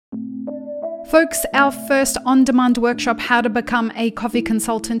Folks, our first on-demand workshop, How to Become a Coffee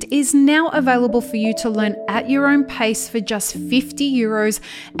Consultant, is now available for you to learn at your own pace for just €50,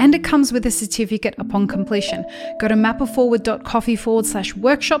 and it comes with a certificate upon completion. Go to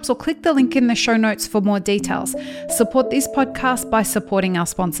mapperforward.coffee/workshops or click the link in the show notes for more details. Support this podcast by supporting our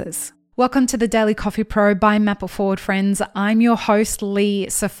sponsors. Welcome to the Daily Coffee Pro by Mapper Forward, friends. I'm your host, Lee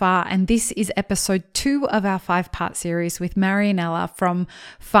Safar, and this is episode 2 of our 5-part series with Marianella from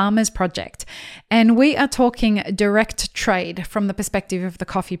Farmers Project. And we are talking direct trade from the perspective of the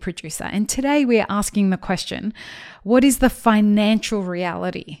coffee producer. And today we are asking the question, what is the financial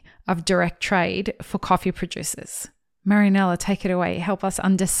reality of direct trade for coffee producers? Marianella, take it away. Help us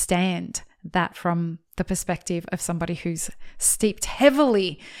understand that from the perspective of somebody who's steeped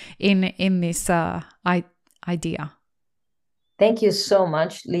heavily in this idea. Thank you so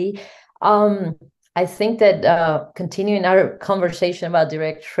much, Lee. I think that continuing our conversation about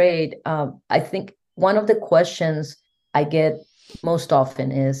direct trade, I think one of the questions I get most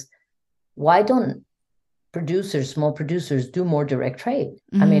often is, why don't small producers do more direct trade?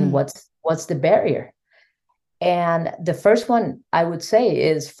 I mean, what's the barrier? And the first one I would say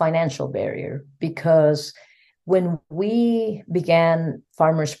is financial barrier, because when we began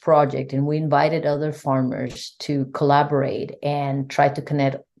Farmers Project and we invited other farmers to collaborate and try to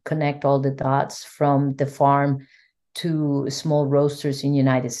connect all the dots from the farm to small roasters in the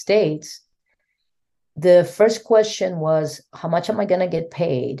United States, the first question was, how much am I going to get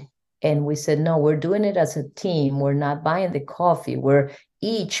paid? And we said, no, we're doing it as a team. We're not buying the coffee. We're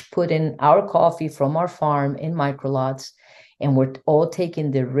each putting our coffee from our farm in microlots, and we're all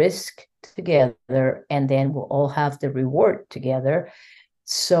taking the risk together, and then we'll all have the reward together.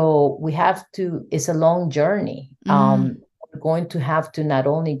 So it's a long journey. We're going to have to not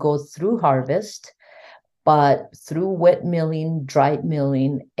only go through harvest, but through wet milling, dry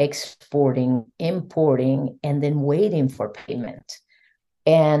milling, exporting, importing, and then waiting for payment.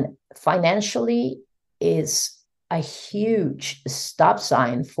 And financially is a huge stop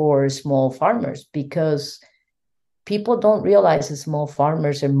sign for small farmers, because people don't realize that small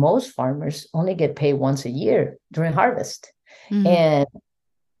farmers and most farmers only get paid once a year during harvest. And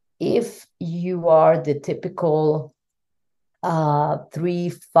if you are the typical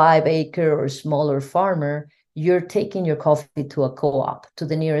 3-5 acre or smaller farmer, you're taking your coffee to a co-op, to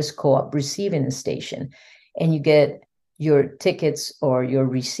the nearest co-op receiving station, and you get your tickets or your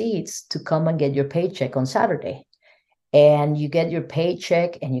receipts to come and get your paycheck on Saturday. And you get your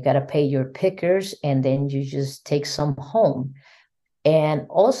paycheck and you got to pay your pickers, and then you just take some home. And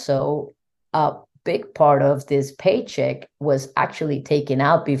also, a big part of this paycheck was actually taken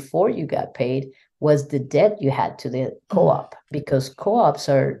out before you got paid, was the debt you had to the co-op, because co-ops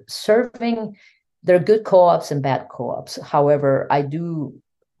are there are good co-ops and bad co-ops. However, I do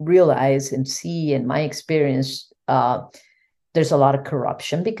realize and see in my experience, there's a lot of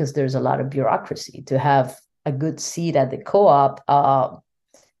corruption, because there's a lot of bureaucracy. To have a good seat at the co-op,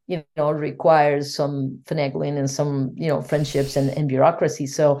 requires some finagling and some, friendships and bureaucracy.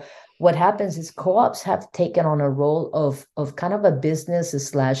 So what happens is co-ops have taken on a role of kind of a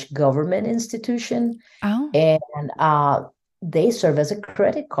business/government institution. And they serve as a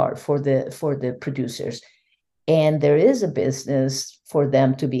credit card for the producers. And there is a business for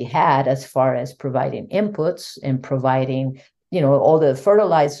them to be had as far as providing inputs and providing, all the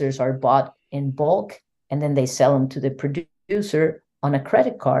fertilizers are bought in bulk, and then they sell them to the producer on a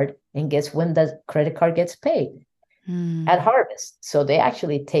credit card. And guess when the credit card gets paid? At harvest. So they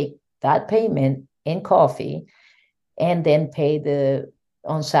actually take that payment in coffee, and then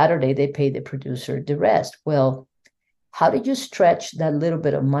on Saturday, they pay the producer the rest. Well, how did you stretch that little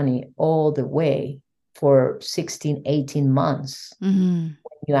bit of money all the way for 16, 18 months?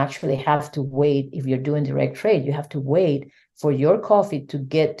 You actually have to wait. If you're doing direct trade, you have to wait for your coffee to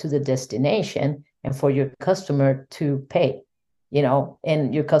get to the destination and for your customer to pay,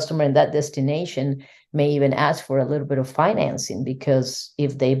 and your customer in that destination may even ask for a little bit of financing, because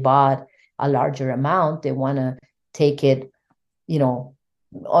if they bought a larger amount, they want to take it,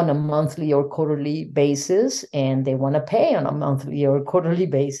 on a monthly or quarterly basis, and they want to pay on a monthly or quarterly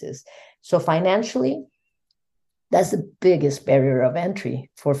basis. So financially, that's the biggest barrier of entry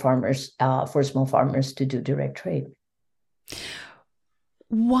for farmers, for small farmers to do direct trade.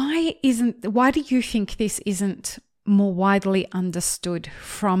 Why do you think this isn't more widely understood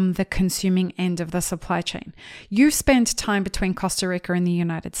from the consuming end of the supply chain? You spent time between Costa Rica and the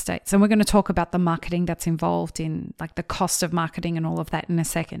United States, and we're going to talk about the marketing that's involved in, like, the cost of marketing and all of that in a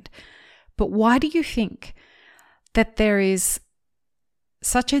second. But why do you think that there is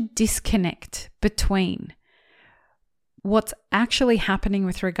such a disconnect between what's actually happening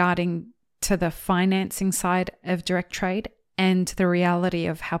with regarding to to the financing side of direct trade and the reality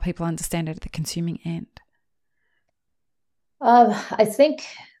of how people understand it at the consuming end? I think,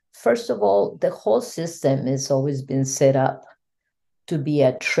 first of all, the whole system has always been set up to be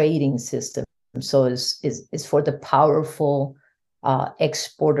a trading system. So it's for the powerful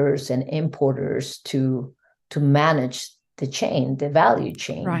exporters and importers to manage the chain, the value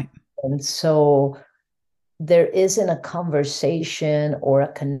chain. Right. And so there isn't a conversation or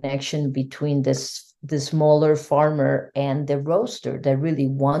a connection between the smaller farmer and the roaster that really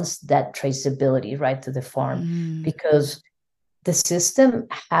wants that traceability right to the farm, because the system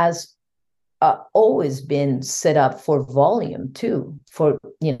has always been set up for volume too, for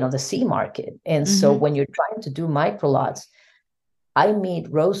the C market. And so when you're trying to do microlots, I meet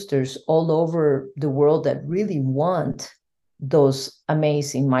roasters all over the world that really want those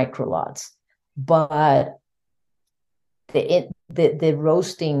amazing microlots, but the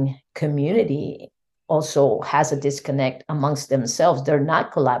roasting community also has a disconnect amongst themselves. They're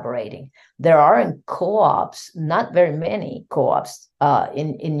not collaborating. There aren't co-ops, not very many co-ops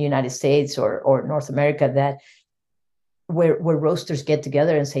in the United States or North America that where roasters get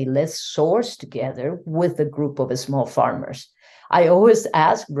together and say, let's source together with a group of small farmers. I always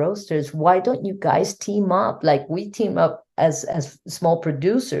ask roasters, why don't you guys team up like we team up as small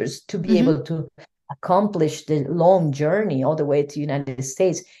producers to be able to accomplish the long journey all the way to the United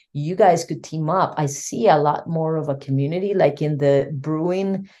States? You guys could team up. I see a lot more of a community, like in the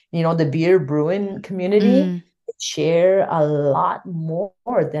brewing, the beer brewing community, share a lot more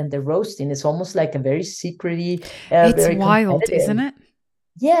than the roasting. It's almost like a very secrety, it's very wild, isn't it?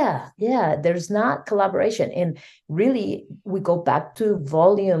 Yeah. There's not collaboration. And really, we go back to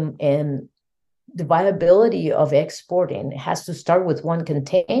volume, and the viability of exporting has to start with one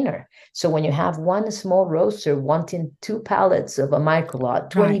container. So when you have one small roaster wanting 2 pallets of a microlot,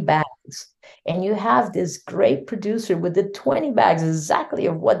 20 bags, and you have this great producer with the 20 bags exactly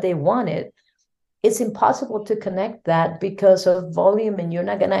of what they wanted, it's impossible to connect that because of volume, and you're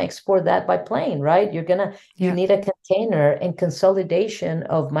not going to export that by plane, right? You need a container, and consolidation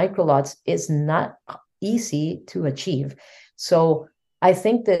of microlots is not easy to achieve. So I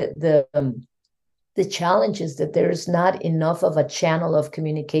think that the challenge is that there's not enough of a channel of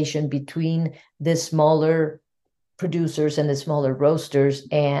communication between the smaller producers and the smaller roasters,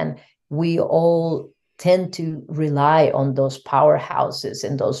 and we all tend to rely on those powerhouses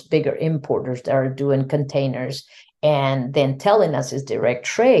and those bigger importers that are doing containers and then telling us it's direct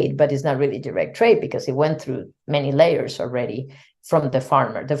trade, but it's not really direct trade because it went through many layers already from the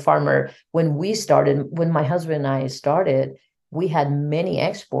farmer. The farmer, when my husband and I started, we had many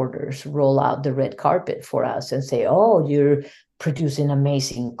exporters roll out the red carpet for us and say, oh, you're producing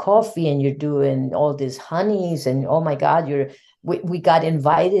amazing coffee and you're doing all these honeys, and oh my God, we got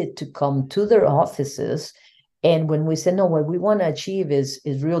invited to come to their offices. And when we said, no, what we want to achieve is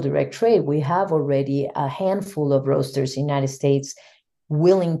real direct trade, we have already a handful of roasters in the United States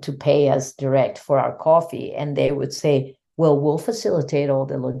willing to pay us direct for our coffee. And they would say, well, we'll facilitate all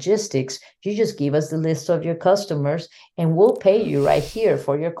the logistics. You just give us the list of your customers and we'll pay you right here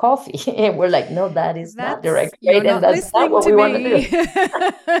for your coffee. And we're like, no, that's not direct trade. And that's not what we want to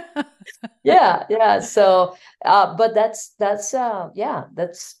do. Yeah. So, but that's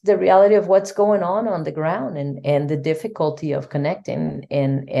the reality of what's going on the ground, and the difficulty of connecting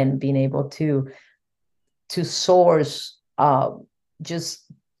and being able to source.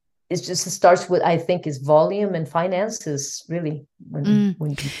 It starts with, I think, is volume and finances, really, when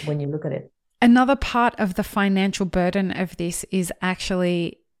you look at it. Another part of the financial burden of this is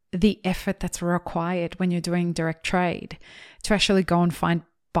actually the effort that's required when you're doing direct trade to actually go and find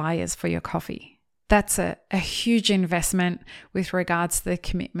buyers for your coffee. That's a huge investment with regards to the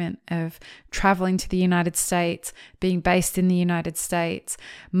commitment of traveling to the United States, being based in the United States,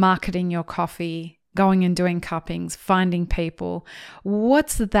 marketing your coffee, going and doing cuppings, finding people.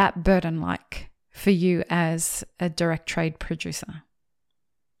 What's that burden like for you as a direct trade producer?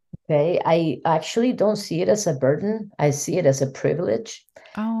 Okay, I actually don't see it as a burden. I see it as a privilege.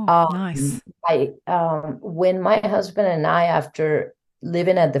 Oh, nice. When my husband and I, after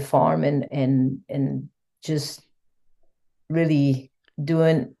living at the farm and just really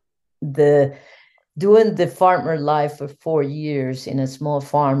doing the farmer life for 4 years in a small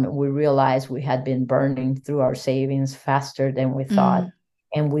farm, we realized we had been burning through our savings faster than we thought.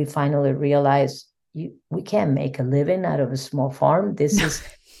 And we finally realized we can't make a living out of a small farm. This is,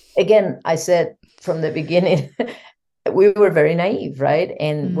 again, I said from the beginning, we were very naive, right?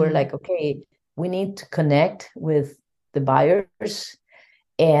 And we're like, okay, we need to connect with the buyers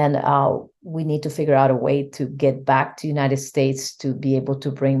And we need to figure out a way to get back to United States to be able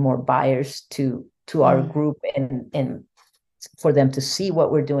to bring more buyers to our group and for them to see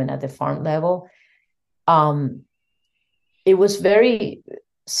what we're doing at the farm level. It was very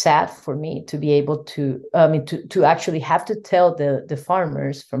sad for me to be able to, to actually have to tell the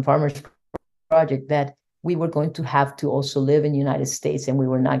farmers from Farmers Project that we were going to have to also live in the United States, and we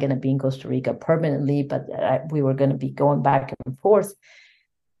were not going to be in Costa Rica permanently, but we were going to be going back and forth.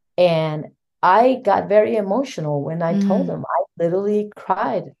 And I got very emotional when I told them. I literally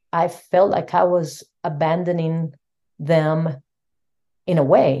cried. I felt like I was abandoning them in a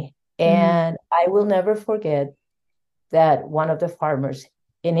way. And I will never forget that one of the farmers,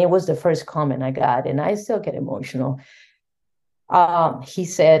 and it was the first comment I got, and I still get emotional. He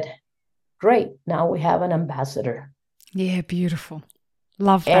said, "Great, now we have an ambassador." Yeah, beautiful.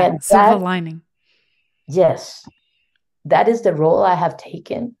 Love that. And silver lining. Yes, that is the role I have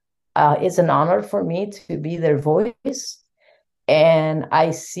taken. It's an honor for me to be their voice. And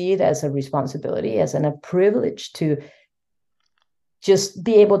I see it as a responsibility, as a privilege to just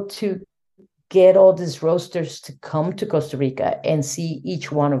be able to get all these roasters to come to Costa Rica and see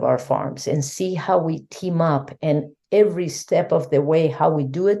each one of our farms and see how we team up and every step of the way, how we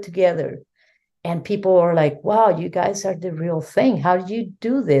do it together. And people are like, wow, you guys are the real thing. How do you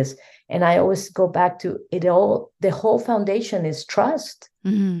do this? And I always go back to it all. The whole foundation is trust.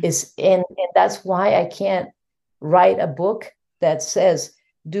 And that's why I can't write a book that says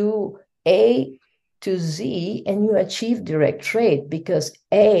do A to Z and you achieve direct trade, because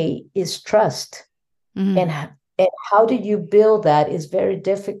A is trust. And how do you build that is very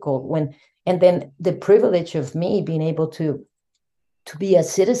difficult and then the privilege of me being able to be a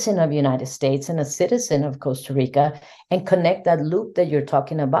citizen of the United States and a citizen of Costa Rica and connect that loop that you're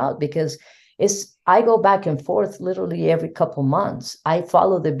talking about, because I go back and forth literally every couple months. I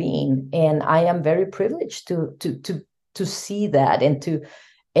follow the bean, and I am very privileged to see that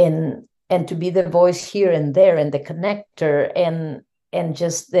and to be the voice here and there and the connector and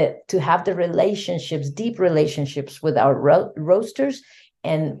just to have the relationships, deep relationships with our roasters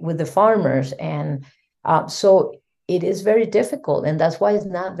and with the farmers. And so it is very difficult, and that's why it's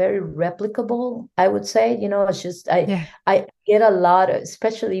not very replicable, I would say. It's just I get a lot of,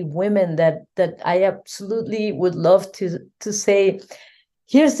 especially women that I absolutely would love to say,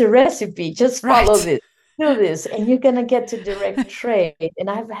 here's the recipe, just follow this, do this, and you're gonna get to direct trade. And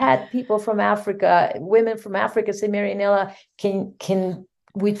I've had people from Africa, women from Africa, say, Marianella, can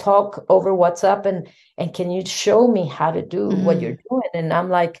we talk over WhatsApp and can you show me how to do what you're doing? And I'm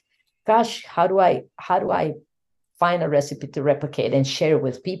like, gosh, how do I find a recipe to replicate and share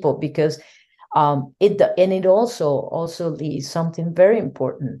with people? Because it also leads something very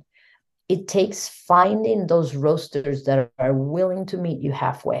important. It takes finding those roasters that are willing to meet you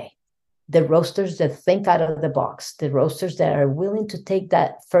halfway, the roasters that think out of the box, the roasters that are willing to take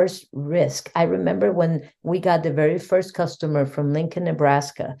that first risk. I remember when we got the very first customer from Lincoln,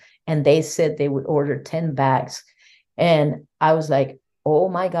 Nebraska, and they said they would order 10 bags. And I was like, oh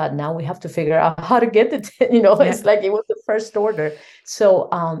my God, now we have to figure out how to get the 10, It's like it was the first order. So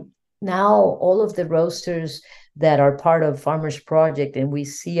now all of the roasters that are part of Farmers Project, and we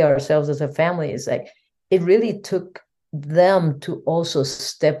see ourselves as a family, is like, it really took them to also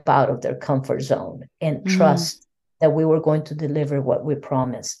step out of their comfort zone and trust that we were going to deliver what we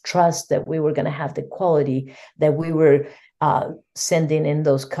promised, trust that we were going to have the quality that we were sending in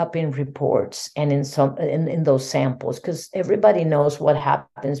those cupping reports and in those samples, because everybody knows what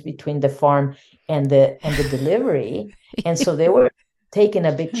happens between the farm and the delivery. And so they were taking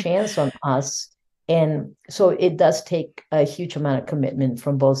a big chance on us. And so it does take a huge amount of commitment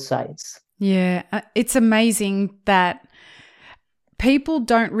from both sides. Yeah, it's amazing that people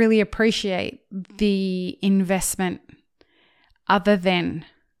don't really appreciate the investment other than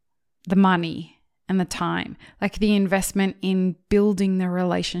the money and the time. Like the investment in building the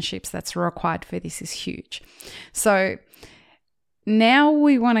relationships that's required for this is huge. So now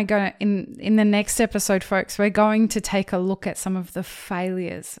we want to go in the next episode, folks, we're going to take a look at some of the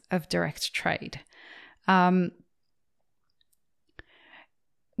failures of direct trade.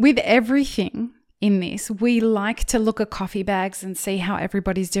 With everything in this, we like to look at coffee bags and see how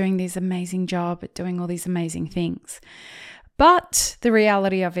everybody's doing this amazing job at doing all these amazing things. But the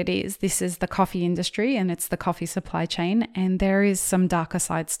reality of it is this is the coffee industry and it's the coffee supply chain, and there is some darker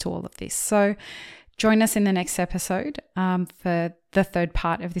sides to all of this. So join us in the next episode for the third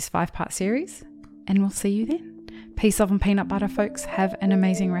part of this 5-part series, and we'll see you then. Peace, love, and peanut butter, folks. Have an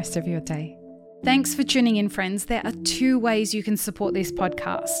amazing rest of your day. Thanks for tuning in, friends. There are 2 ways you can support this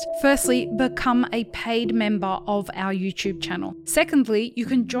podcast. Firstly, become a paid member of our YouTube channel. Secondly, you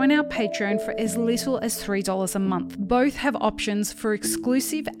can join our Patreon for as little as $3 a month. Both have options for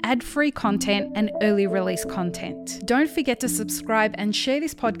exclusive ad-free content and early release content. Don't forget to subscribe and share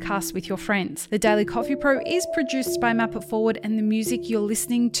this podcast with your friends. The Daily Coffee Pro is produced by Map It Forward, and the music you're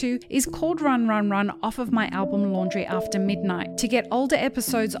listening to is called Run, Run, Run off of my album Laundry After Midnight. To get older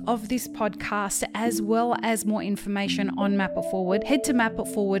episodes of this podcast, as well as more information on Map It Forward, head to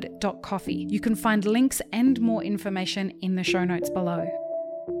mapitforward.coffee. You can find links and more information in the show notes below.